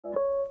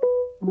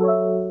Hello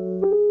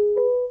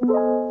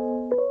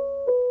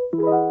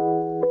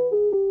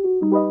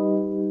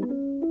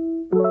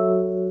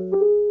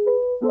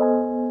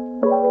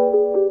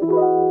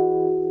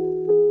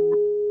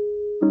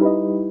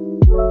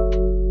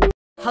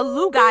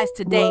guys,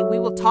 today we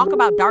will talk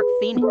about Dark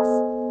Phoenix.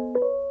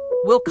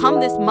 Will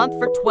come this month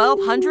for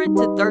 1200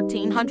 to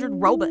 1300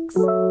 Robux.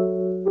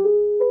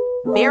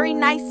 Very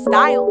nice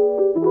style.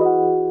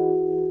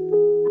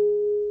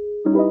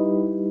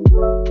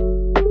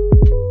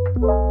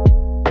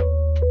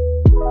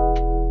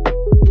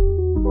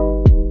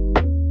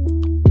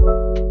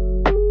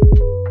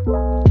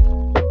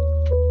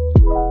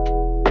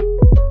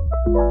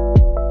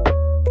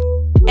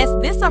 Is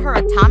this her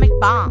atomic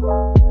bomb?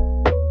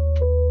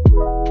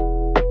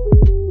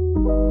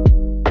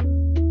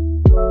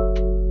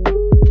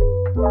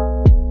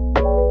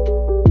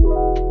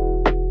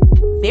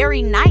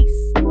 Very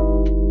nice.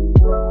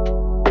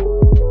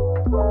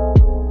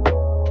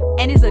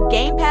 And is a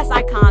Game Pass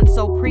icon,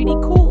 so pretty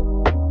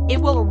cool.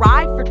 It will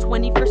arrive for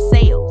 20 for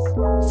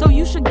sales, so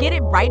you should get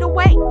it right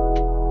away.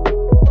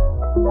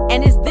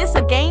 And is this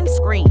a game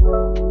screen?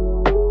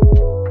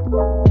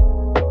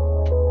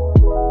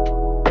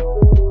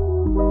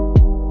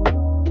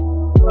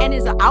 And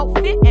is an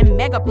outfit and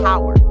mega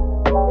power.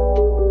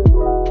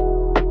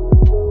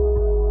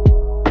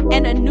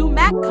 And a new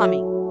map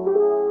coming.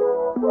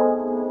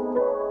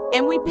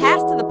 And we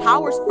pass to the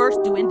powers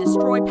first, do and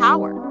destroy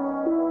power.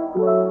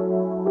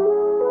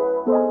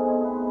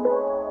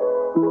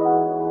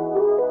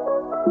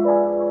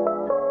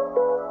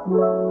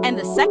 And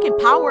the second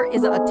power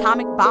is an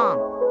atomic bomb.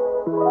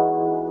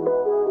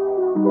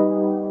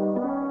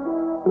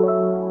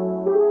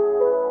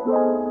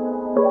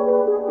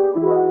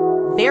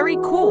 Very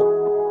cool.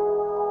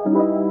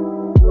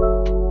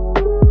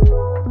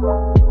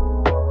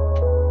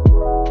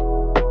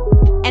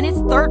 And its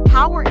third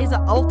power is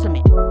an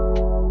ultimate.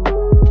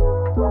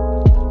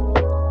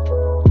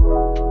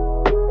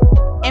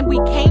 And we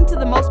came to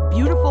the most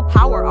beautiful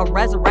power, a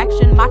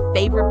resurrection, my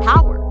favorite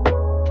power.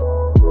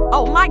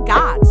 Oh my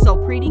god, so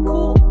pretty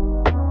cool.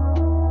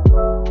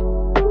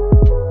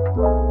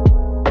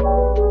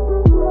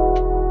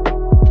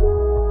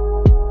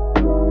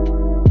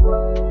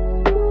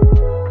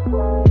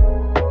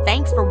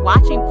 Thanks for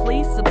watching.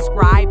 Please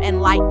subscribe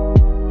and like.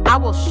 I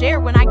will share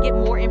when I get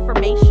more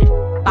information.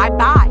 Bye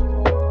bye.